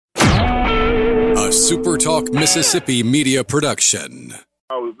SuperTalk Mississippi media production.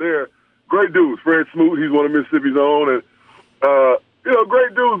 I was there. Great dudes. Fred Smoot, he's one of Mississippi's own. And,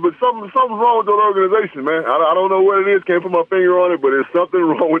 great dudes, but something's wrong with that organization, man. I don't know what it is. Can't put my finger on it, but there's something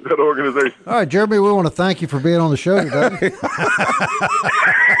wrong with that organization. All right, Jeremy, we want to thank you for being on the show today.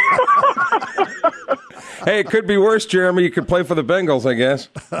 Hey, it could be worse, Jeremy. You could play for the Bengals, I guess.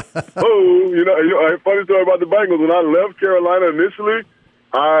 Funny story about the Bengals. When I left Carolina initially,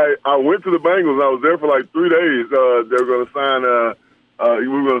 I went to the Bengals. I was there for like 3 days. They were going to sign we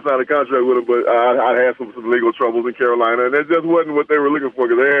were going to sign a contract with them, but I had some legal troubles in Carolina, and it just wasn't what they were looking for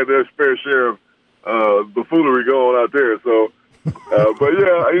because they had their fair share of buffoonery going out there. So, but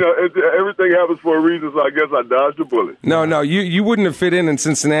yeah, everything happens for a reason. So I guess I dodged a bullet. No, you wouldn't have fit in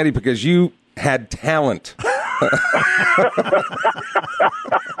Cincinnati because you had talent. I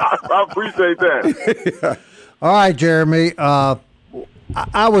appreciate that. Yeah. All right, Jeremy. I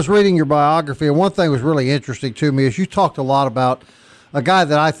was reading your biography, and one thing was really interesting to me is you talked a lot about a guy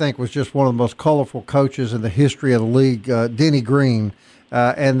that I think was just one of the most colorful coaches in the history of the league, Denny Green.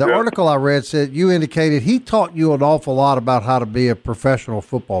 And the article I read said you indicated he taught you an awful lot about how to be a professional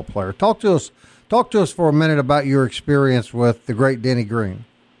football player. Talk to us for a minute about your experience with the great Denny Green.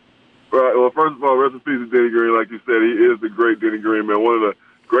 Right. Well, first of all, rest in peace to Denny Green. Like you said, he is the great Denny Green, man. One of the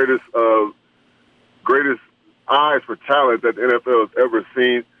greatest eyes for talent that the NFL has ever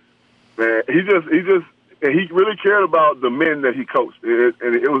seen. Man, he really cared about the men that he coached,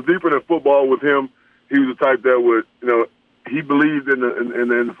 and it was deeper than football with him. He was the type that would, he believed in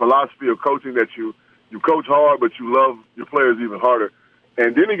the philosophy of coaching that you coach hard, but you love your players even harder.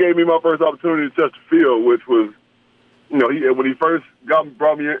 And then he gave me my first opportunity to touch the field, which was, when he first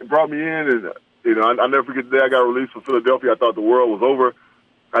brought me in, and I never forget the day I got released from Philadelphia. I thought the world was over.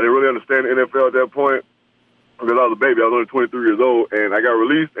 I didn't really understand the NFL at that point because I was a baby. I was only 23 years old, and I got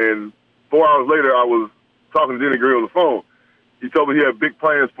released. And 4 hours later, I was talking to Denny Green on the phone. He told me he had big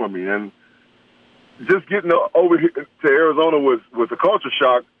plans for me, and just getting over here to Arizona was a culture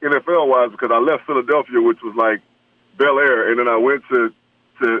shock NFL-wise because I left Philadelphia, which was like Bel Air, and then I went came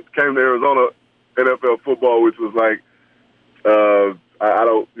to Arizona NFL football, which was like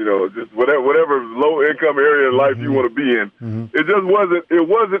just whatever low income area in life you want to be in. Mm-hmm. It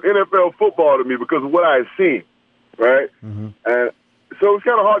wasn't NFL football to me because of what I had seen, right? Mm-hmm. And so it's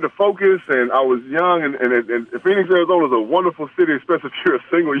kind of hard to focus, and I was young, and Phoenix, Arizona is a wonderful city, especially if you're a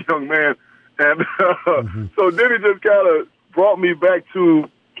single young man. And so Denny just kind of brought me back to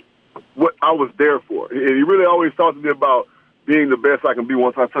what I was there for. And he really always talked to me about being the best I can be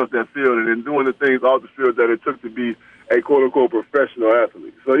once I touch that field and then doing the things off the field that it took to be a quote-unquote professional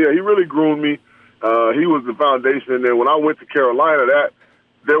athlete. So, yeah, he really groomed me. He was the foundation. And then when I went to Carolina,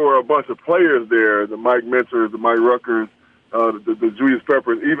 there were a bunch of players there, the Mike Mentors, the Mike Ruckers, the Julius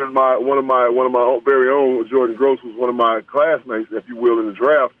Peppers, even one of my very own, Jordan Gross, was one of my classmates, if you will, in the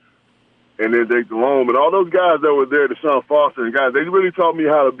draft, and then Jake Delhomme, and all those guys that were there, Deshaun Foster and guys, they really taught me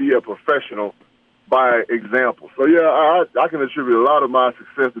how to be a professional by example. So, yeah, I can attribute a lot of my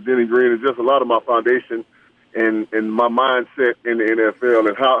success to Denny Green and just a lot of my foundation and my mindset in the NFL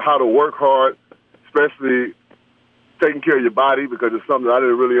and how to work hard, especially taking care of your body because it's something I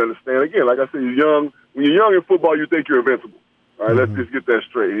didn't really understand. Again, like I said, you're young. When you're young in football, you think you're invincible. All right, let's just get that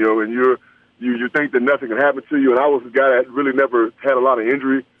straight. And you think that nothing can happen to you. And I was a guy that really never had a lot of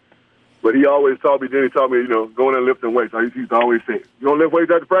injury, but he always taught me. Denny taught me, go in and lifting weights. I used to always say, "You don't lift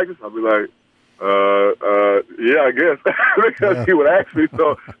weights after practice?" I'd be like, "Yeah, I guess." Because he would ask me,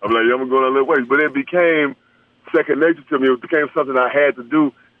 so I'm like, "Yeah, I'm going to lift weights." But it became second nature to me. It became something I had to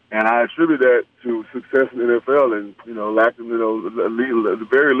do. And I attribute that to success in the NFL and, lacking,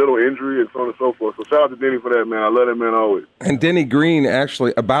 very little injury and so on and so forth. So shout out to Denny for that, man. I love that man always. And Denny Green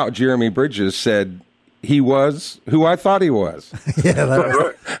actually, about Jeremy Bridges, said he was who I thought he was. Yeah, that's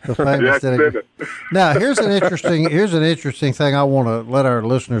right. The famous Denny. Now, here's an interesting thing I want to let our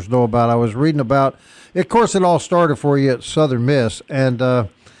listeners know about. I was reading about, of course, it all started for you at Southern Miss. And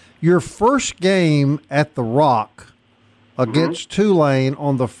your first game at The Rock against Tulane,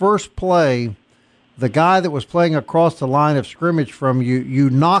 on the first play, the guy that was playing across the line of scrimmage from you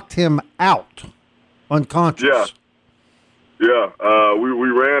knocked him out, unconscious. Yeah. We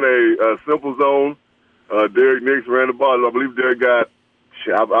ran a simple zone. Derek Nix ran the ball. I believe Derek got,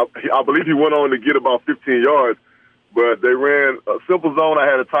 I believe he went on to get about 15 yards, but they ran a simple zone. I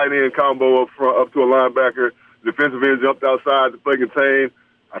had a tight end combo up front, up to a linebacker. The defensive end jumped outside to play contain.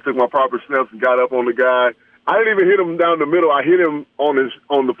 I took my proper snaps and got up on the guy. I didn't even hit him down the middle. I hit him on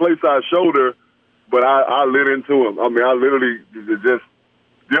the play side shoulder, but I lit into him. I mean, I literally just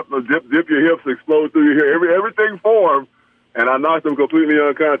dip your hips, explode through your hair. Everything formed, and I knocked him completely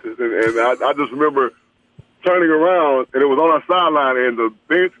unconscious. And I just remember turning around, and it was on our sideline, and the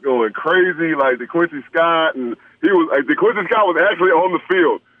bench going crazy, like DeQuincy Scott, and DeQuincy Scott was actually on the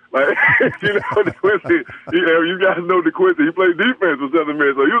field. Like, DeQuincy, you guys know DeQuincy, he played defense with Southern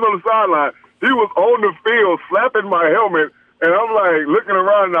Miss, so he was on the sideline. He was on the field slapping my helmet, and I'm like looking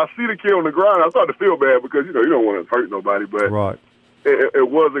around, and I see the kid on the ground. I started to feel bad because, you don't want to hurt nobody, but right. It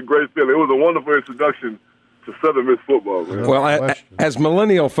was a great feeling. It was a wonderful introduction to Southern Miss football, man. Well, as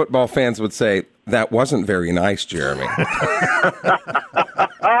millennial football fans would say, that wasn't very nice, Jeremy. Look,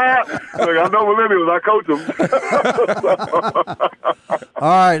 I know millennials. I coach them. All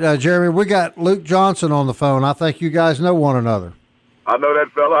right, Jeremy, we got Luke Johnson on the phone. I think you guys know one another. I know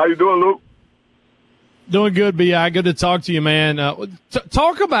that fella. How you doing, Luke? Doing good, B.I. Good to talk to you, man.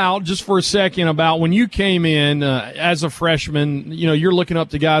 Talk about, just for a second, about when you came in as a freshman. You're looking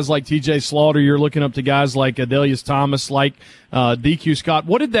up to guys like T.J. Slaughter. You're looking up to guys like Adelius Thomas, like DQ Scott.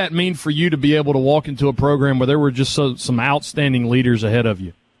 What did that mean for you to be able to walk into a program where there were just some outstanding leaders ahead of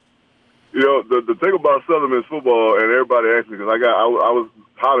you? The thing about Southern Miss football, and everybody asked me, because I was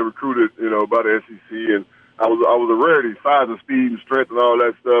highly recruited, by the SEC, and I was a rarity, size and speed and strength and all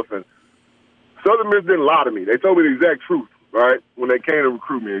that stuff, and Southern Miss didn't lie to me. They told me the exact truth, right, when they came to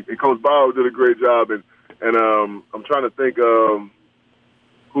recruit me. And Coach Bauer did a great job. And I'm trying to think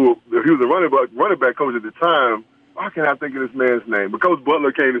who, if he was a running back coach at the time, why can't I think of this man's name? But Coach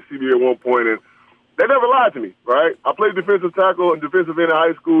Butler came to see me at one point, and they never lied to me, right? I played defensive tackle and defensive end in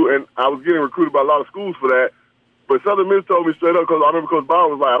high school, and I was getting recruited by a lot of schools for that. But Southern Miss told me straight up, because I remember Coach Bauer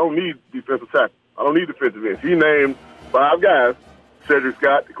was like, I don't need defensive tackle. I don't need defensive ends. He named 5 guys, Cedric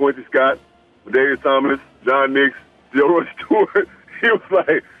Scott, DeQuincy Scott, Adelius Thomas, John Nix, Joe Stewart. He was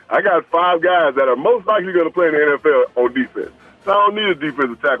like, I got 5 guys that are most likely going to play in the NFL on defense. So I don't need a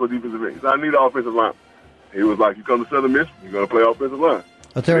defensive tackle, defensive end. So I need an offensive line. He was like, you come to Southern Miss, you're going to play offensive line.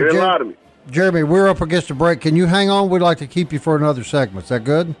 They didn't lie to me. Jeremy, we're up against a break. Can you hang on? We'd like to keep you for another segment. Is that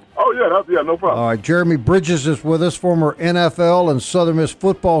good? Oh, yeah, no problem. All right, Jeremy Bridges is with us, former NFL and Southern Miss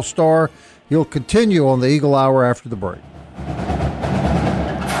football star. He'll continue on the Eagle Hour after the break.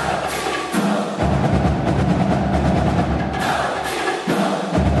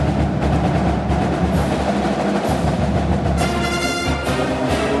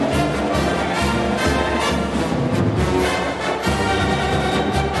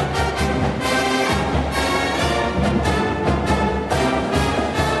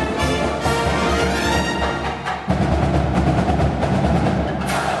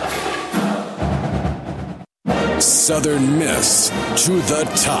 Southern Miss to the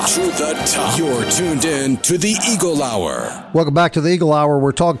top. To the top. You're tuned in to the Eagle Hour. Welcome back to the Eagle Hour.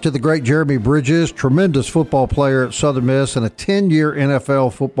 We're talking to the great Jeremy Bridges, tremendous football player at Southern Miss and a 10-year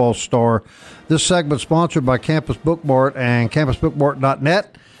NFL football star. This segment sponsored by Campus Bookmart and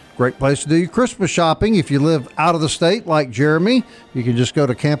campusbookmart.net. Great place to do your Christmas shopping. If you live out of the state like Jeremy, you can just go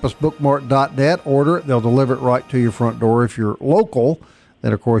to campusbookmart.net, order it. They'll deliver it right to your front door. If you're local,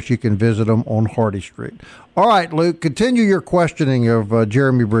 then, of course, you can visit them on Hardy Street. All right, Luke, continue your questioning of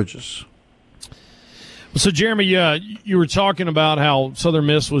Jeremy Bridges. So, Jeremy, you were talking about how Southern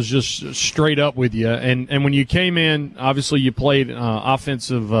Miss was just straight up with you, and when you came in, obviously you played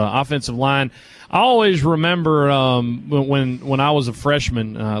offensive line. I always remember when I was a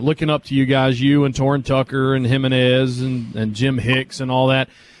freshman, looking up to you guys, you and Torrin Tucker and Jimenez and Jim Hicks and all that.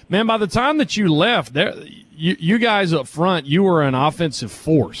 Man, by the time that you left, you guys up front, you were an offensive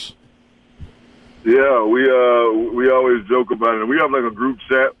force. Yeah, we always joke about it. We have like a group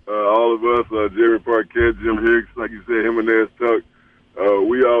chat, all of us, Jerry Parkett, Jim Hicks, like you said, Jimenez Tuck.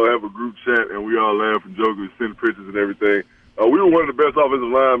 We all have a group chat, and we all laugh and joke and send pictures and everything. We were one of the best offensive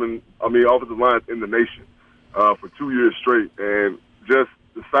lines in the nation for 2 years straight. And just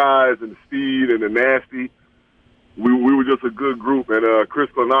the size and the speed and the nasty, we were just a good group. And Chris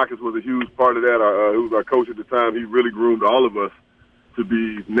Klonakis was a huge part of that. He was our coach at the time. He really groomed all of us to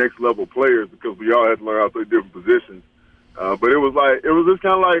be next-level players because we all had to learn how to play different positions. But it was just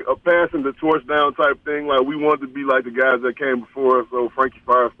kind of like a passing the torch down type thing. Like, we wanted to be like the guys that came before us, so Frankie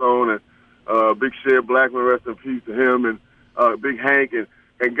Firestone and Big Shed Blackman, rest in peace to him, and Big Hank,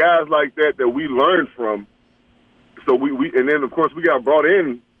 and guys like that we learned from. So and then, of course, we got brought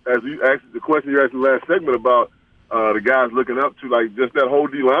in, as you asked the question you asked in the last segment about the guys looking up to, like, just that whole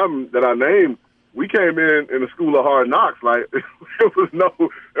D-line that I named. We came in a school of hard knocks. Like, there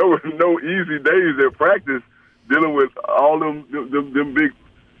were no easy days at practice dealing with all them big,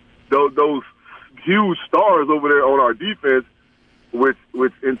 those huge stars over there on our defense, which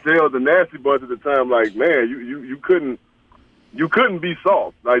entailed the nasty bunch at the time. Like, man, you couldn't be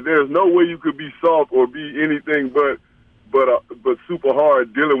soft. Like, there's no way you could be soft or be anything but but super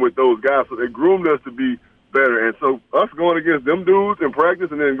hard dealing with those guys. So they groomed us to be better. And so us going against them dudes in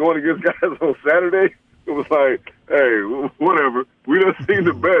practice and then going against guys on Saturday, it was like, hey, whatever. We done seen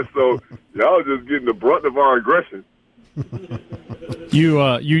the best, so y'all just getting the brunt of our aggression.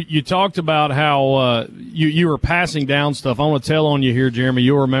 You talked about how you were passing down stuff. I want to tell on you here, Jeremy.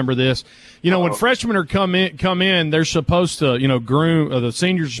 You'll remember this. When freshmen are come in, they're supposed to groom. The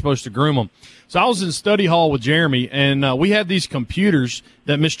seniors are supposed to groom them. So I was in study hall with Jeremy, and we had these computers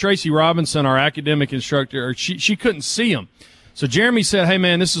that Miss Tracy Robinson, our academic instructor, she couldn't see them. So Jeremy said, hey,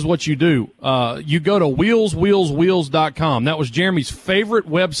 man, this is what you do. You go to wheelswheelswheels.com. That was Jeremy's favorite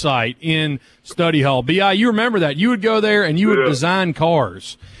website in study hall. B.I., you remember that. You would go there and you would design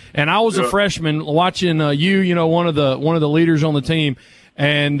cars. And I was a freshman watching one of the leaders on the team.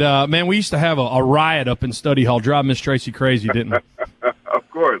 And, man, we used to have a riot up in study hall, drive Miss Tracy crazy, didn't we? Of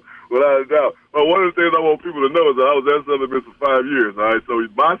course, without a doubt. But one of the things I want people to know is that I was at Southern Miss for 5 years, all right? So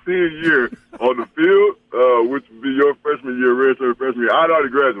my senior year on the field, which would be your freshman year, redshirt freshman year, I'd already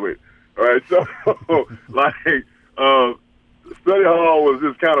graduated, all right? So, study hall was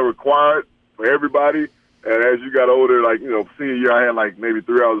just kind of required for everybody. And as you got older, senior year, I had maybe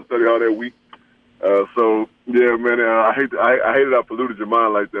 3 hours of study hall that week. So yeah, man, I hated I polluted your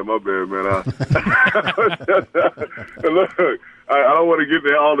mind like that. My bad, man. Look, I don't want to get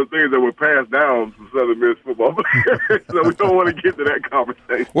to all the things that were passed down from Southern Miss football players, so we don't want to get to that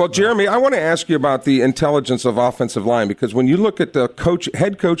conversation. Well, Jeremy, I want to ask you about the intelligence of offensive line, because when you look at the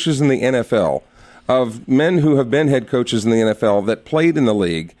head coaches in the NFL, of men who have been head coaches in the NFL that played in the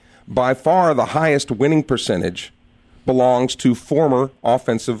league, by far the highest winning percentage belongs to former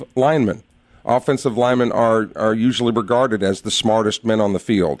offensive linemen. Offensive linemen are usually regarded as the smartest men on the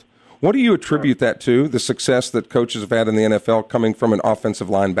field. What do you attribute that to, the success that coaches have had in the NFL coming from an offensive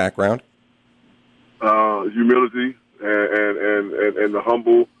line background? Humility and the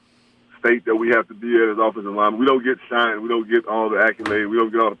humble state that we have to be at as offensive linemen. We don't get shine. We don't get all the accolades. We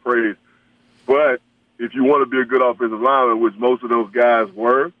don't get all the praise. But if you want to be a good offensive lineman, which most of those guys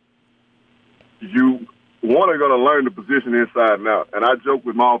were, you – one, are going to learn the position inside and out. And I joke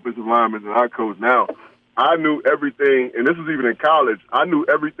with my offensive linemen and our coach now. I knew everything, and this was even in college, I knew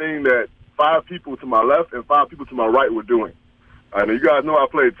everything that 5 people to my left and 5 people to my right were doing. And you guys know I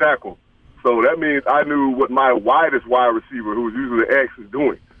played tackle. So that means I knew what my widest wide receiver, who was usually the X, is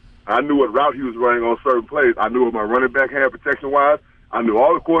doing. I knew what route he was running on certain plays. I knew what my running back had protection-wise. I knew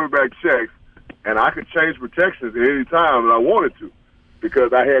all the quarterback checks, and I could change protections at any time that I wanted to,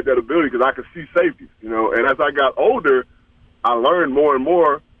 because I had that ability, because I could see safeties, And as I got older, I learned more and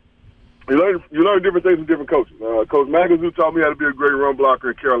more. You learn different things from different coaches. Coach Magazoo taught me how to be a great run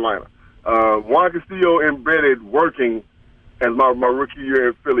blocker in Carolina. Juan Castillo embedded working as my rookie year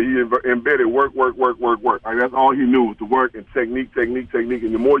in Philly. He embedded work. I mean, that's all he knew was to work and technique.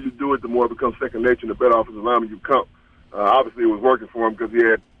 And the more you do it, the more it becomes second nature and the better offensive lineman you become. Obviously, it was working for him because he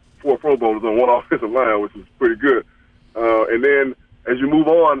had 4 Pro Bowlers on one offensive line, which was pretty good. And then as you move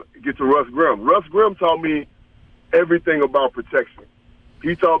on, get to Russ Grimm. Russ Grimm taught me everything about protection.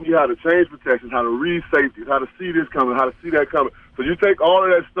 He taught me how to change protections, how to read safeties, how to see this coming, how to see that coming. So you take all of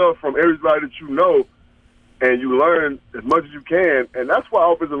that stuff from everybody that you know, and you learn as much as you can. And that's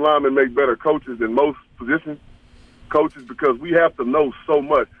why offensive linemen make better coaches than most position coaches, because we have to know so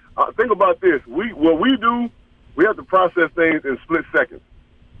much. Think about this. We have to process things in split seconds.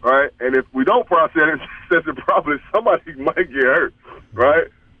 Right? And if we don't process it properly, somebody might get hurt, right?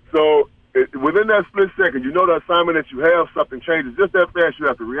 So within that split second, the assignment that you have, something changes just that fast. You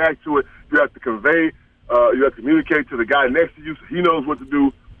have to react to it. You have to convey. You have to communicate to the guy next to you so he knows what to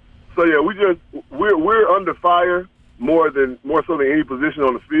do. So, yeah, we're under fire more so than any position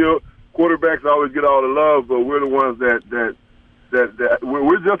on the field. Quarterbacks always get all the love, but we're the ones that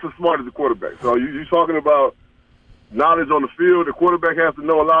we're just as smart as the quarterback. So you're talking about knowledge on the field. The quarterback has to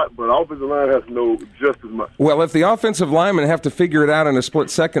know a lot, but the offensive line has to know just as much. Well, if the offensive linemen have to figure it out in a split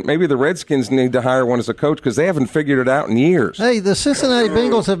second, maybe the Redskins need to hire one as a coach, because they haven't figured it out in years. Hey, the Cincinnati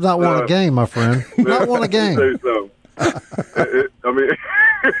Bengals have not won a game, my friend. Not won a game. Listen,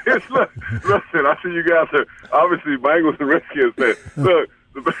 I see you guys are obviously Bengals and Redskins fans. Look,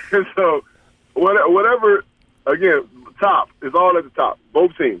 so whatever, again, top, it's all at the top,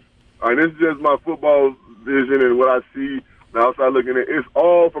 both teams. All right, this is just my football vision and what I see now outside looking at. It's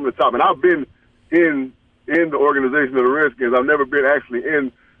all from the top. And I've been in the organization of the Redskins. I've never been actually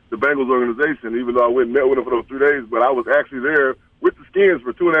in the Bengals organization, even though I went and met with them for those 3 days. But I was actually there with the Skins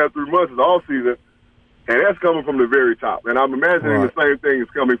for 2.5, 3 months all season. And that's coming from the very top. And I'm imagining the same thing is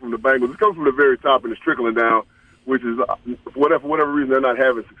coming from the Bengals. It's coming from the very top and it's trickling down. which is for whatever reason they're not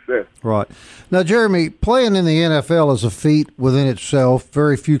having success. Right. Now, Jeremy, playing in the NFL is a feat within itself.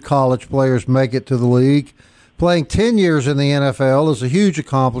 Very few college players make it to the league. Playing 10 years in the NFL is a huge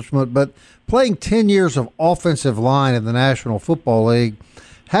accomplishment, but playing 10 years of offensive line in the National Football League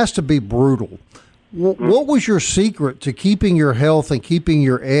has to be brutal. What was your secret to keeping your health and keeping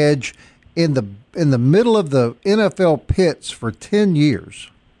your edge in the middle of the NFL pits for 10 years?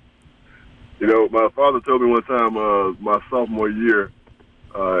 You know, my father told me one time, my sophomore year,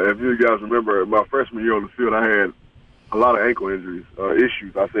 if you guys remember, my freshman year on the field, I had a lot of ankle injuries,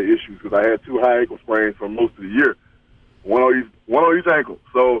 issues. I say issues because I had 2 high ankle sprains for most of the year, one on each ankle.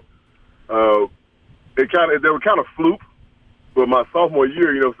 So they were kind of fluke. But my sophomore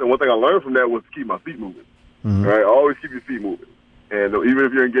year, you know, one thing I learned from that was to keep my feet moving. Mm-hmm. Right, always keep your feet moving, and even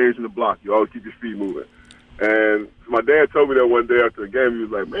if you're engaged in the block, you always keep your feet moving. And my dad told me that one day after the game. He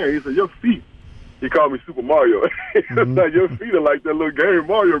was like, "Man," he said, "Your feet." He called me Super Mario. Mm-hmm. Like, your feet are like that little game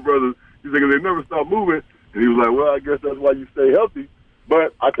Mario Brothers. He said, "Cause they never stop moving." And he was like, "Well, I guess that's why you stay healthy."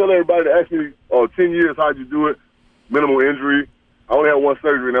 But I tell everybody to ask me, 10 years, how'd you do it? Minimal injury. I only had one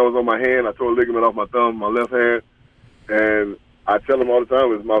surgery, and that was on my hand. I tore a ligament off my thumb, my left hand. And I tell them all the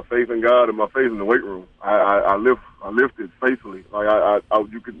time, it's my faith in God and my faith in the weight room. I lift it faithfully. Like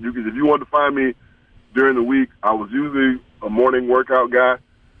you could, if you wanted to find me during the week, I was usually a morning workout guy,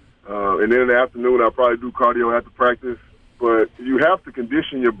 and then in the afternoon I probably do cardio after practice. But you have to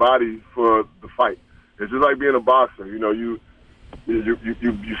condition your body for the fight. It's just like being a boxer. You know, you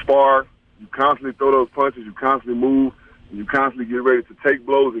spar, you constantly throw those punches, you constantly move, and you constantly get ready to take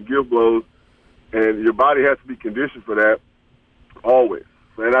blows and give blows. And your body has to be conditioned for that always.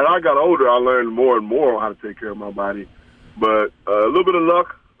 And as I got older, I learned more and more on how to take care of my body. But a little bit of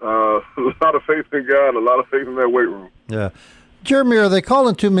luck, a lot of faith in God, a lot of faith in that weight room. Yeah. Jeremy, are they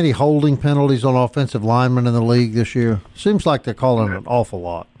calling too many holding penalties on offensive linemen in the league this year? Seems like they're calling an awful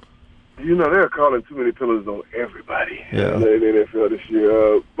lot. You know, they're calling too many penalties on everybody in the NFL this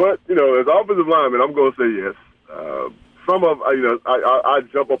year. But, you know, as offensive lineman, I'm going to say yes. Some of, you know, I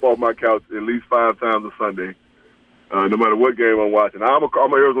jump up off my couch at least 5 times a Sunday, no matter what game I'm watching. I'm an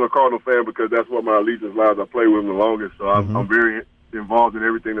Arizona Cardinal fan because that's what my allegiance lies. I play with them the longest, so I'm very involved in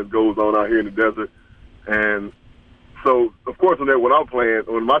everything that goes on out here in the desert. And so, of course, when I'm playing,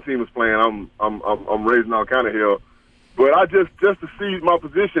 when my team is playing, I'm raising all kind of hell. But I just to see my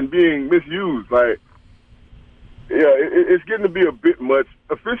position being misused, like, yeah, it's getting to be a bit much.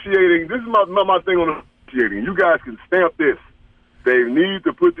 Officiating, this is my thing on officiating. You guys can stamp this. They need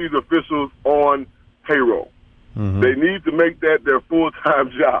to put these officials on payroll. Mm-hmm. They need to make that their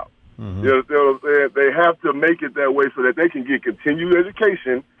full-time job. Mm-hmm. You understand what I'm saying? They have to make it that way so that they can get continued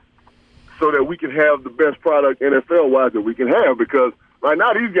education so that we can have the best product NFL-wise that we can have. Because right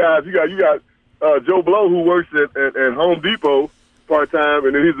now these guys, you got Joe Blow, who works at Home Depot part-time,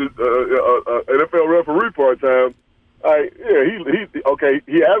 and then he's an NFL referee part-time.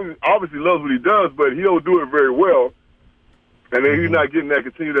 He obviously loves what he does, but he don't do it very well. And then he's not getting that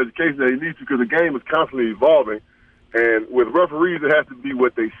continued education that he needs to because the game is constantly evolving. And with referees, it has to be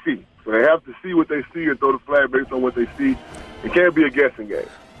what they see. So they have to see what they see and throw the flag based on what they see. It can't be a guessing game.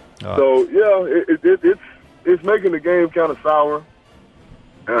 So, yeah, it's making the game kind of sour.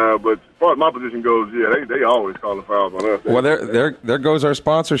 But as far as my position goes, yeah, they always call the fouls on us. Well, there goes our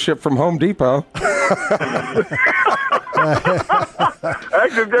sponsorship from Home Depot.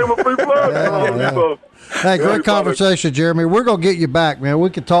 Actually, gave him a free plug. Home Depot. Hey, great conversation, Jeremy. We're going to get you back, man. We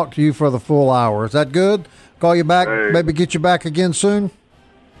can talk to you for the full hour. Is that good? Call you back, maybe get you back again soon?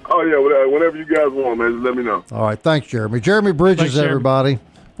 Oh, yeah, whenever you guys want, man, just let me know. All right, thanks, Jeremy. Jeremy Bridges, everybody.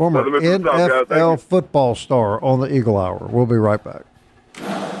 Former NFL football star on the Eagle Hour. We'll be right back.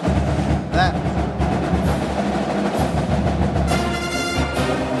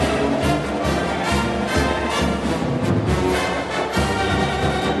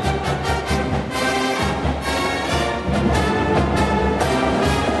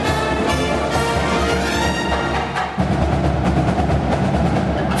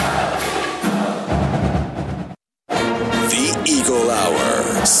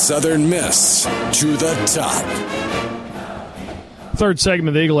 Southern Miss to the top. Third segment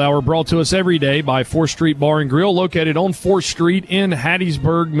of the Eagle Hour brought to us every day by 4th Street Bar and Grill, located on 4th Street in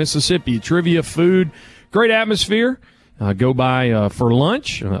Hattiesburg, Mississippi. Trivia, food, great atmosphere. Go by for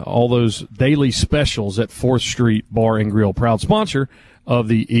lunch. All those daily specials at 4th Street Bar and Grill, proud sponsor of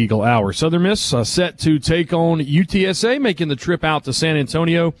the Eagle Hour. Southern Miss set to take on UTSA, making the trip out to San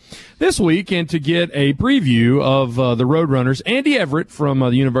Antonio this week. And to get a preview of the Roadrunners, Andy Everett from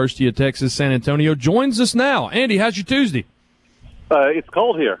the University of Texas San Antonio joins us now. Andy, how's your Tuesday? It's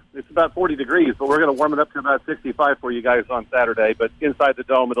cold here. It's about 40 degrees, but we're going to warm it up to about 65 for you guys on Saturday. But inside the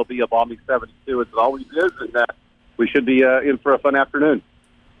dome, it'll be a balmy 72, as it always is, and we should be in for a fun afternoon.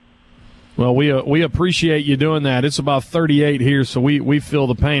 Well, we appreciate you doing that. It's about 38 here, so we feel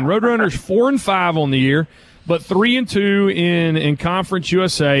the pain. Roadrunners 4-5 on the year, but 3-2 in Conference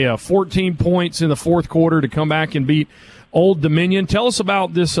USA. 14 points in the fourth quarter to come back and beat Old Dominion. Tell us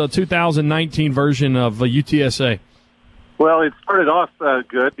about this 2019 version of UTSA. Well, it started off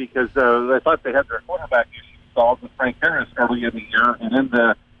good because I thought they had their quarterback issue solved with Frank Harris early in the year, and in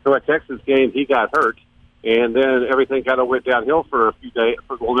the Texas game, he got hurt, and then everything kind of went downhill for a few days,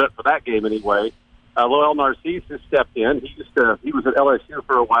 for a little bit for that game anyway. Lowell Narcisse has stepped in. He was at LSU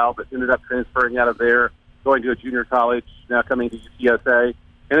for a while, but ended up transferring out of there, going to a junior college, now coming to UTSA,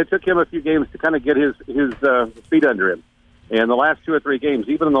 and it took him a few games to kind of get his feet under him. And the last 2 or 3 games,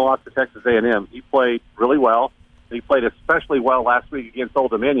 even in the loss to Texas A&M, he played really well. He played especially well last week against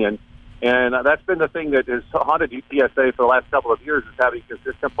Old Dominion, and that's been the thing that has haunted UTSA for the last couple of years, is having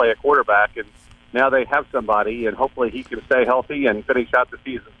consistent play at quarterback, and now they have somebody, and hopefully he can stay healthy and finish out the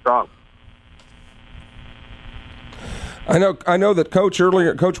season strong. I know that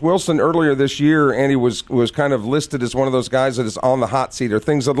Coach Wilson earlier this year, Andy, was kind of listed as one of those guys that is on the hot seat. Are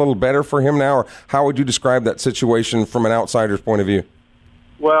things a little better for him now, or how would you describe that situation from an outsider's point of view?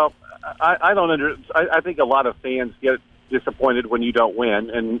 Well, I think a lot of fans get disappointed when you don't win,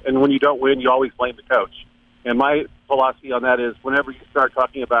 and when you don't win, you always blame the coach. And my philosophy on that is, whenever you start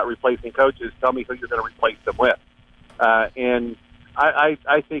talking about replacing coaches, tell me who you're going to replace them with. And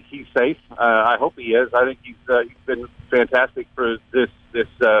I think he's safe. I hope he is. I think he's been fantastic for this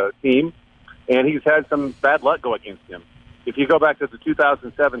team, and he's had some bad luck go against him. If you go back to the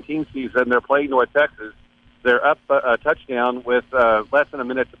 2017 season, they're playing North Texas. They're up a touchdown with less than a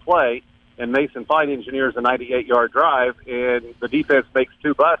minute to play, and Mason Fine engineers a 98-yard drive, and the defense makes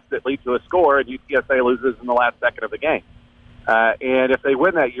 2 busts that lead to a score, and UTSA loses in the last second of the game. And if they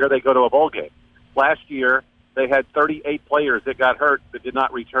win that year, they go to a bowl game. Last year, they had 38 players that got hurt that did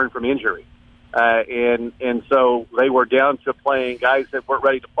not return from injury. And so they were down to playing guys that weren't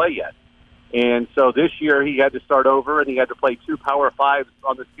ready to play yet. And so this year he had to start over, and he had to play 2 Power 5s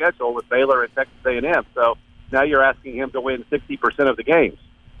on the schedule with Baylor and Texas A&M. So now you're asking him to win 60% of the games.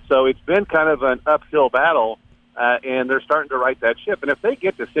 So it's been kind of an uphill battle, and they're starting to right that ship. And if they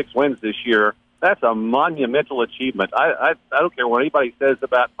get to 6 wins this year, that's a monumental achievement. I don't care what anybody says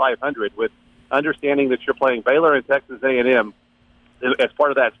about 500, with understanding that you're playing Baylor and Texas A&M as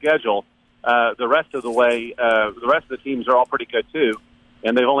part of that schedule. The rest of the way, the rest of the teams are all pretty good too,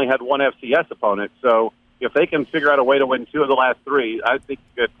 and they've only had one FCS opponent. So if they can figure out a way to win 2 of the last 3, I think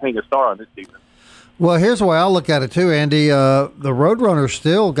you could hang a star on this season. Well, here's the way I look at it too, Andy. The Roadrunners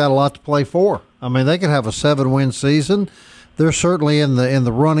still got a lot to play for. I mean, they could have a 7-win season. They're certainly in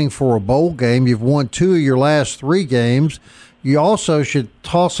the running for a bowl game. You've won 2 of your last 3 games. You also should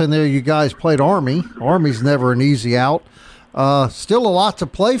toss in there, you guys played Army. Army's never an easy out. Still a lot to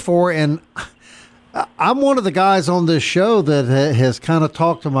play for, and I'm one of the guys on this show that has kind of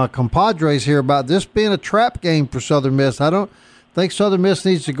talked to my compadres here about this being a trap game for Southern Miss. I don't think Southern Miss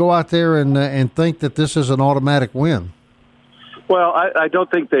needs to go out there and think that this is an automatic win. Well, I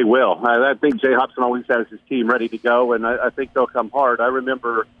don't think they will. I think Jay Hopson always has his team ready to go, and I think they'll come hard. I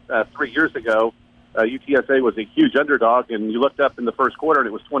remember 3 years ago, UTSA was a huge underdog, and you looked up in the first quarter, and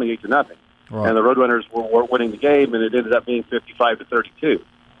it was 28-0. Right. And the Roadrunners were winning the game, and it ended up being 55-32.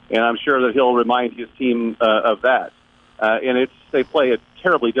 And I'm sure that he'll remind his team of that. And they play a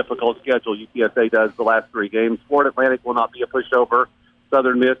terribly difficult schedule, UTSA does, the last 3 games. Florida Atlantic will not be a pushover.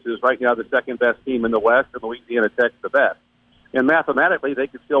 Southern Miss is right now the second-best team in the West, and Louisiana Tech's the best. And mathematically, they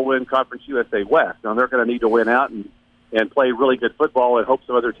could still win Conference USA West. Now, they're going to need to win out and play really good football and hope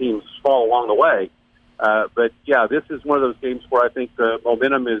some other teams fall along the way. But, yeah, this is one of those games where I think the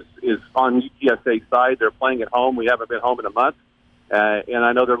momentum is on UTSA's side. They're playing at home. We haven't been home in a month. And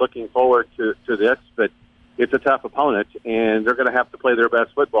I know they're looking forward to this, but it's a tough opponent, and they're going to have to play their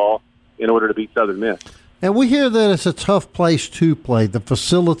best football in order to beat Southern Miss. And we hear that it's a tough place to play. The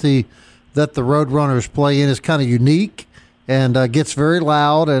facility that the Roadrunners play in is kind of unique and gets very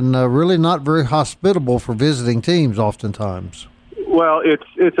loud and really not very hospitable for visiting teams oftentimes. Well,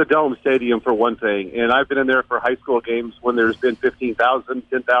 it's a dome stadium for one thing, and I've been in there for high school games when there's been 15,000,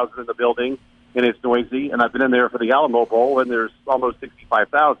 10,000 in the building, and it's noisy. And I've been in there for the Alamo Bowl, and there's almost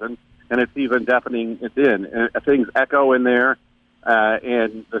 65,000, and it's even deafening. It's in, and things echo in there,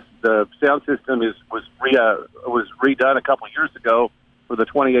 and the sound system was redone a couple of years ago for the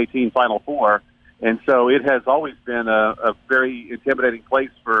 2018 Final Four, and so it has always been a very intimidating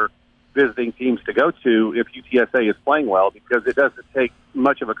place for visiting teams to go to if UTSA is playing well, because it doesn't take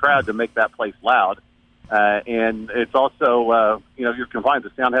much of a crowd to make that place loud. And it's also, you're confined.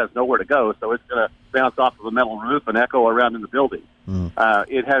 The sound has nowhere to go, so it's going to bounce off of a metal roof and echo around in the building.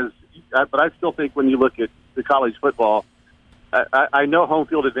 It has, but I still think when you look at the college football, I know home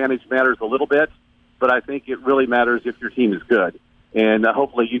field advantage matters a little bit, but I think it really matters if your team is good. And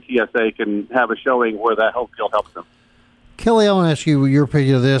hopefully UTSA can have a showing where that home field helps them. Kelly, I want to ask you your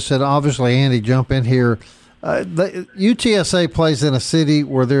opinion of this, and obviously, Andy, jump in here. The UTSA plays in a city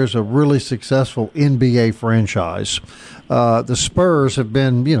where there's a really successful NBA franchise. The Spurs have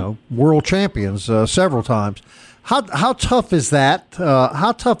been, world champions several times. How tough is that?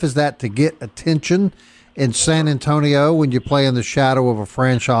 How tough is that to get attention in San Antonio when you play in the shadow of a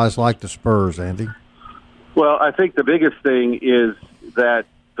franchise like the Spurs, Andy? Well, I think the biggest thing is that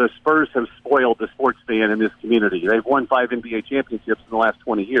the Spurs have spoiled the sports fan in this community. They've won 5 NBA championships in the last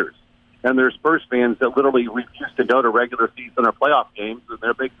 20 years. And there's Spurs fans that literally refuse to go to regular season or playoff games, and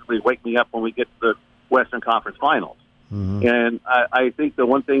they're basically wake me up when we get to the Western Conference Finals. And I think the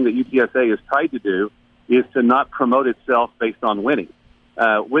one thing that UTSA is tried to do is to not promote itself based on winning.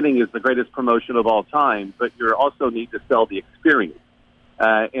 Winning is the greatest promotion of all time, but you also need to sell the experience.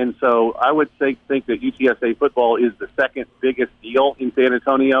 And so I would think that UTSA football is the second biggest deal in San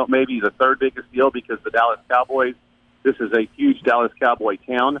Antonio, maybe the third biggest deal, because the Dallas Cowboys, this is a huge Dallas Cowboy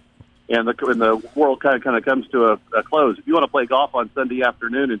town, and the world kind of comes to a close. If you want to play golf on Sunday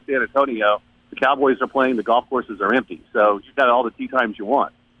afternoon in San Antonio, the Cowboys are playing, the golf courses are empty, so you've got all the tee times you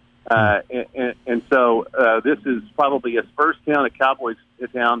want. And so this is probably a Spurs town, a Cowboys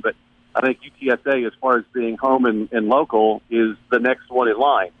town, but I think UTSA, as far as being home and local, is the next one in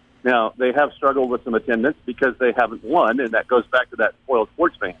line. Now, they have struggled with some attendance because they haven't won, and that goes back to that spoiled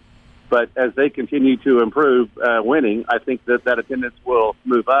sports fan. But as they continue to improve winning, I think that attendance will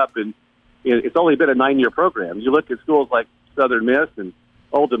move up. And it's only been a 9-year program. You look at schools like Southern Miss and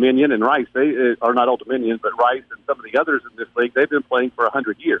Old Dominion and Rice, they are not Old Dominion, but Rice and some of the others in this league, they've been playing for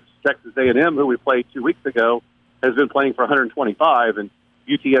 100 years. Texas A&M, who we played 2 weeks ago, has been playing for 125, and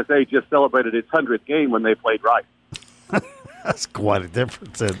UTSA just celebrated its 100th game when they played Rice. That's quite a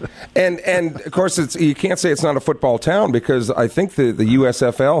difference, isn't it? And of course, you can't say it's not a football town, because I think the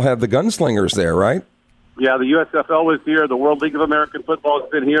USFL had the gunslingers there, right? Yeah, the USFL was here. The World League of American Football has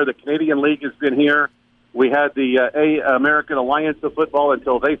been here. The Canadian League has been here. We had the American Alliance of Football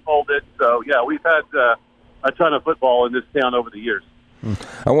until they folded. So, yeah, we've had a ton of football in this town over the years.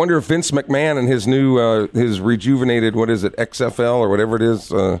 I wonder if Vince McMahon and his new, his rejuvenated, XFL or whatever it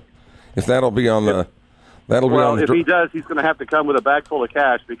is, if that'll be on the... Well, if he does, he's going to have to come with a bag full of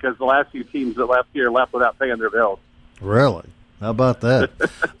cash, because the last few teams that left here left without paying their bills. Really? How about that?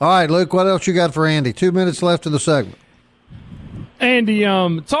 All right, Luke, what else you got for Andy? 2 minutes left in the segment. Andy,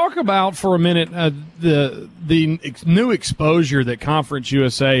 talk about for a minute the new exposure that Conference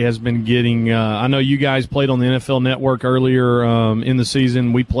USA has been getting. I know you guys played on the NFL Network earlier in the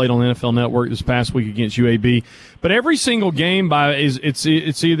season. We played on the NFL Network this past week against UAB. But every single game it's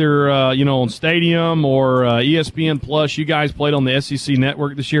either on Stadium or ESPN Plus. You guys played on the SEC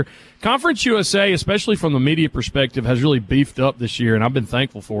Network this year. Conference USA, especially from the media perspective, has really beefed up this year, and I've been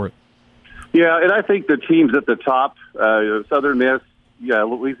thankful for it. Yeah, and I think the teams at the top, Southern Miss,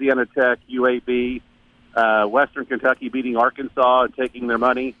 Louisiana Tech, UAB, Western Kentucky beating Arkansas and taking their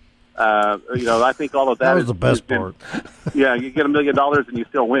money. I think all of that was the best part. Yeah, you get $1 million and you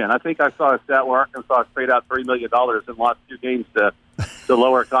still win. I think I saw a stat where Arkansas paid out $3 million and lost 2 games to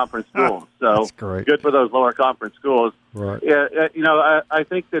lower conference schools. So that's great. Good for those lower conference schools. Right. Yeah, I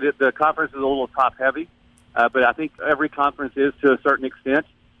think that the conference is a little top heavy, but I think every conference is to a certain extent.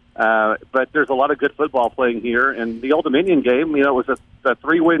 But there's a lot of good football playing here. And the Old Dominion game, it was a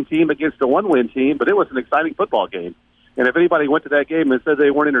 3-win team against a 1-win team, but it was an exciting football game. And if anybody went to that game and said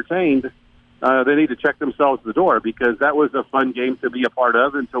they weren't entertained, they need to check themselves at the door, because that was a fun game to be a part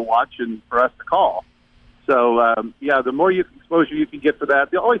of and to watch and for us to call. So, the more exposure you can get for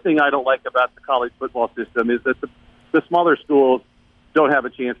that. The only thing I don't like about the college football system is that the smaller schools don't have a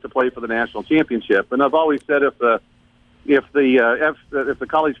chance to play for the national championship. And I've always said if the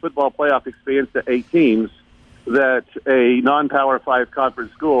college football playoff expands to 8 teams, that a non-Power 5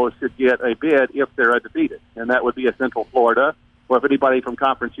 conference school should get a bid if they're undefeated, and that would be a Central Florida, or if anybody from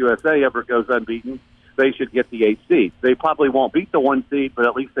Conference USA ever goes unbeaten, they should get the 8 seed. They probably won't beat the 1 seed, but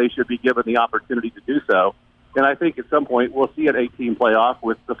at least they should be given the opportunity to do so. And I think at some point we'll see an 8-team playoff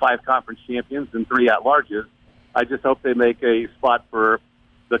with the 5 conference champions and 3 at-larges. I just hope they make a spot for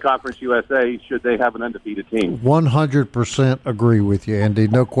the Conference USA should they have an undefeated team. 100% agree with you, Andy.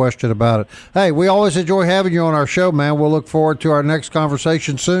 No question about it. Hey, we always enjoy having you on our show, man. We'll look forward to our next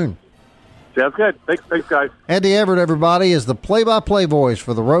conversation soon. Sounds good. Thanks, guys. Andy Everett, everybody, is the play-by-play voice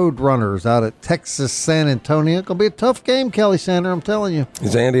for the Road Runners out at Texas San Antonio. It's going to be a tough game, Kelly Sander, I'm telling you.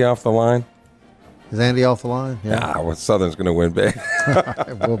 Is Andy off the line? Is Andy off the line? Yeah. Well, Southern's going to win big. All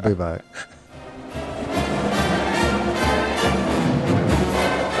right, we'll be back.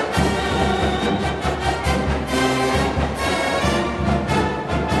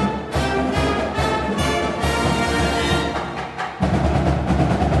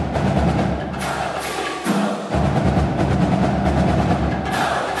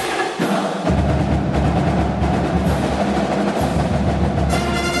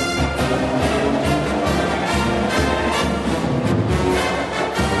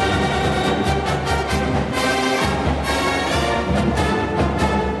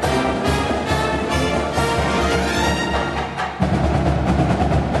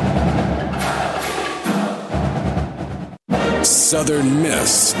 Southern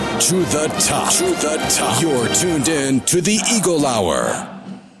Miss to the top. To the top. You're tuned in to the Eagle Hour.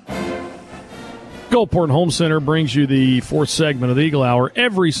 Gulfport Home Center brings you the fourth segment of the Eagle Hour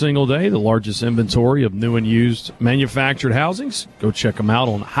every single day. The largest inventory of new and used manufactured housings. Go check them out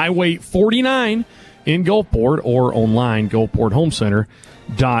on Highway 49 in Gulfport or online,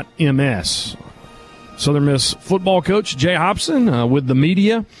 gulfporthomecenter.ms. Southern Miss football coach Jay Hobson with the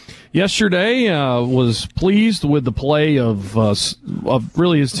media yesterday was pleased with the play of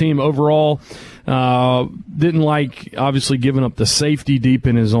really his team overall. Didn't like obviously giving up the safety deep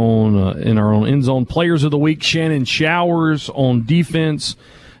in his own in our own end zone. Players of the week: Shannon Showers on defense,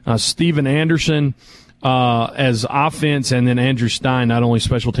 Steven Anderson as offense, and then Andrew Stein, not only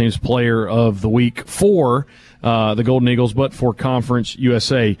special teams player of the week for the Golden Eagles, but for Conference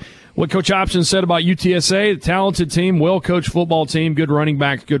USA. What Coach Hobson said about UTSA, the talented team, well-coached football team, good running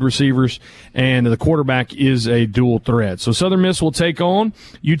backs, good receivers, and the quarterback is a dual threat. So Southern Miss will take on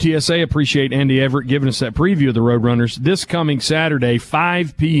UTSA. Appreciate Andy Everett giving us that preview of the Roadrunners this coming Saturday,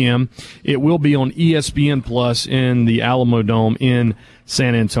 5 p.m. It will be on ESPN Plus in the Alamo Dome in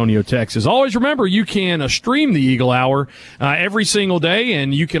San Antonio, Texas. Always remember, you can stream the Eagle Hour every single day,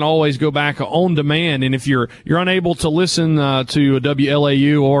 and you can always go back on demand. And if you're unable to listen to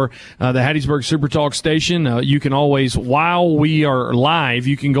WLAU or the Hattiesburg Supertalk station, you can always, while we are live,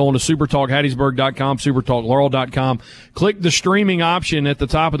 you can go on to supertalkhattiesburg.com, supertalklaurel.com, click the streaming option at the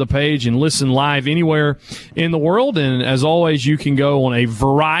top of the page and listen live anywhere in the world. And as always, you can go on a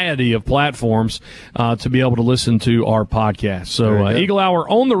variety of platforms to be able to listen to our podcast. So Eagle Hour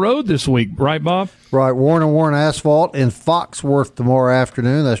on the road this week, right, Bob? Right, Warren Asphalt in Foxworth tomorrow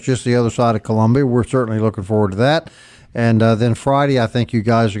afternoon. That's just the other side of Columbia. We're certainly looking forward to that. And then Friday, I think you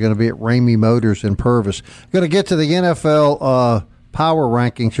guys are going to be at Ramey Motors in Purvis. Going to get to the NFL power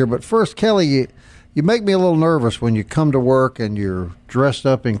rankings here. But first, Kelly, you make me a little nervous when you come to work and you're dressed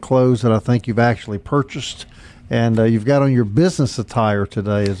up in clothes that I think you've actually purchased. And you've got on your business attire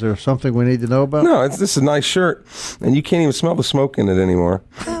today. Is there something we need to know about? No, this is a nice shirt, and you can't even smell the smoke in it anymore.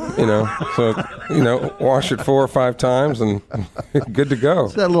 So, wash it 4 or 5 times, and good to go.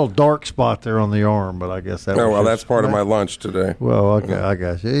 It's that little dark spot there on the arm, but I guess that. Oh, well, that's part of my lunch today. Well, okay, I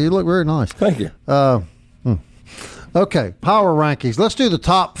guess. You look very nice. Thank you. Okay, power rankings. Let's do the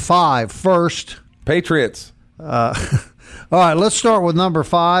top 5 first. Patriots. All right, let's start with number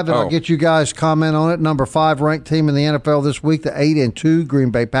 5, and I'll get you guys comment on it. Number 5 ranked team in the NFL this week, the 8-2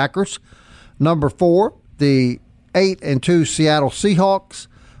 Green Bay Packers. Number 4, the 8-2 Seattle Seahawks.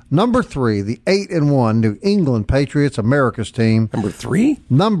 Number 3, the 8-1 New England Patriots, America's team. Number 3?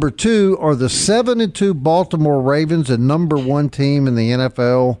 Number 2 are the 7-2 Baltimore Ravens, and number 1 team in the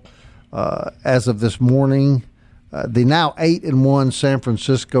NFL as of this morning. The now 8-1 San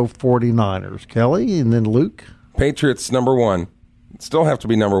Francisco 49ers. Kelly, and then Luke? Patriots, number 1. Still have to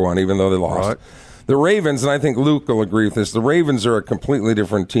be number 1, even though they lost. Right. The Ravens, and I think Luke will agree with this, the Ravens are a completely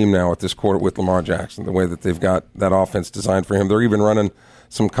different team now at this quarter with Lamar Jackson, the way that they've got that offense designed for him. They're even running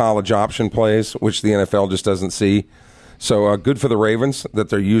some college option plays, which the NFL just doesn't see. So good for the Ravens that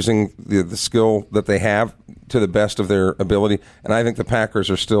they're using the skill that they have to the best of their ability. And I think the Packers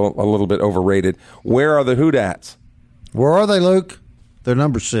are still a little bit overrated. Where are the Hoodats? Where are they, Luke? They're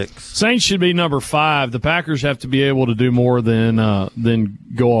number 6. Saints should be number 5. The Packers have to be able to do more than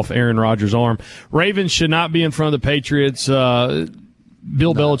go off Aaron Rodgers' arm. Ravens should not be in front of the Patriots.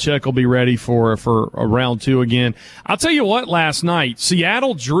 Bill Belichick will be ready for a round 2 again. I'll tell you what, last night,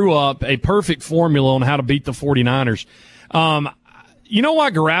 Seattle drew up a perfect formula on how to beat the 49ers. You know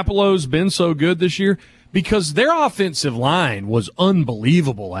why Garoppolo's been so good this year? Because their offensive line was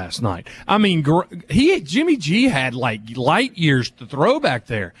unbelievable last night. I mean, Jimmy G had like light years to throw back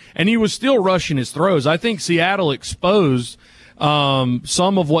there, and he was still rushing his throws. I think Seattle exposed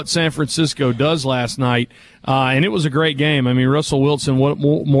some of what San Francisco does last night, and it was a great game. I mean, Russell Wilson, what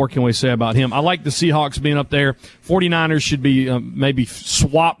more can we say about him? I like the Seahawks being up there. 49ers should be maybe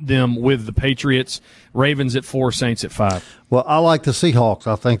swap them with the Patriots. Ravens at 4, Saints at 5. Well, I like the Seahawks.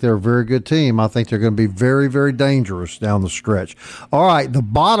 I think they're a very good team. I think they're going to be very, very dangerous down the stretch. All right, the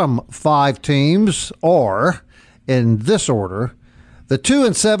bottom 5 teams are, in this order, the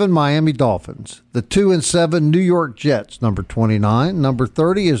 2-7 Miami Dolphins, the 2-7 New York Jets, number 29. Number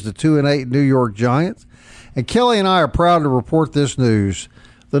 30 is the 2-8 New York Giants. And Kelly and I are proud to report this news.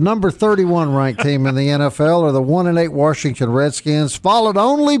 The number 31 ranked team in the NFL are the 1-8 Washington Redskins, followed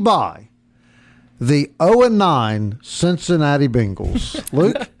only by the 0-9 Cincinnati Bengals.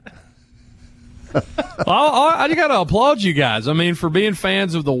 Luke? I got to applaud you guys. I mean, for being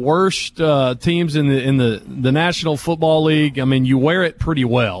fans of the worst teams in the National Football League. I mean, you wear it pretty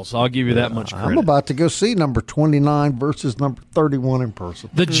well, so I'll give you that much credit. I'm about to go see number 29 versus number 31 in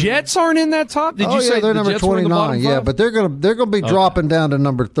person. The Jets aren't in that top? Did you say they're number Jets 29? Yeah, but they're gonna be dropping down to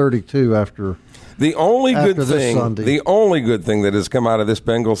number 32 after. The only good thing, Sunday. the only good thing that has come out of this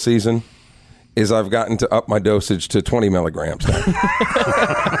Bengals season is I've gotten to up my dosage to 20 milligrams now.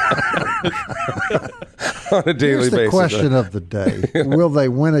 On a daily basis. Here's the question of the day. Will they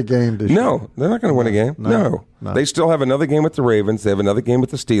win a game this year? No, they're not going to win a game. No. They still have another game with the Ravens. They have another game with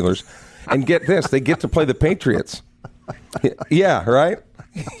the Steelers. And get this, they get to play the Patriots. Yeah, right?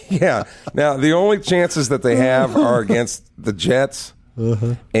 Yeah. Now, the only chances that they have are against the Jets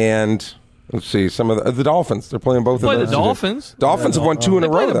and... Let's see, some of the Dolphins. They're playing both of those. The Dolphins. Dolphins have won 2 in a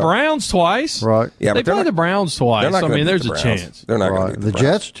row. They play the Browns twice. Right. Yeah, they play the Browns twice. I mean, there's a chance. They're not going to beat the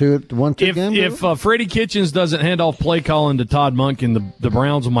Jets. 2-1 games. If Freddie Kitchens doesn't hand off play calling to Todd Monken, the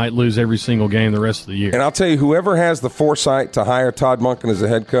Browns might lose every single game the rest of the year. And I'll tell you, whoever has the foresight to hire Todd Monken as a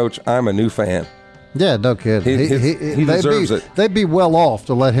head coach, I'm a new fan. Yeah, no kidding. He deserves it. They'd be well off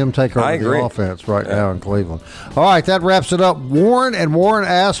to let him take over the offense now in Cleveland. All right, that wraps it up. Warren and Warren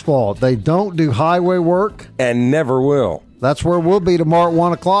Asphalt. They don't do highway work. And never will. That's where we'll be tomorrow at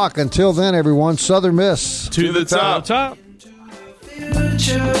 1 o'clock. Until then, everyone, Southern Miss. To the top.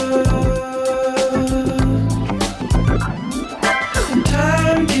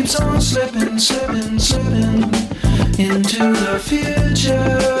 Time keeps on slipping, slipping, slipping into the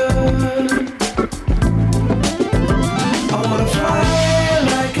future. I wanna fly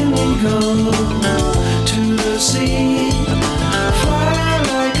like an eagle to the sea. Fly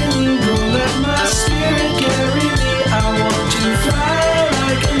like an eagle, let my spirit carry me. I want to fly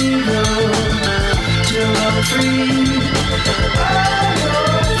like an eagle till I'm free. I go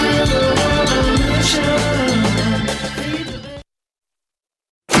through the revolution.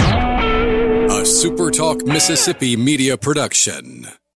 A SuperTalk Mississippi media production.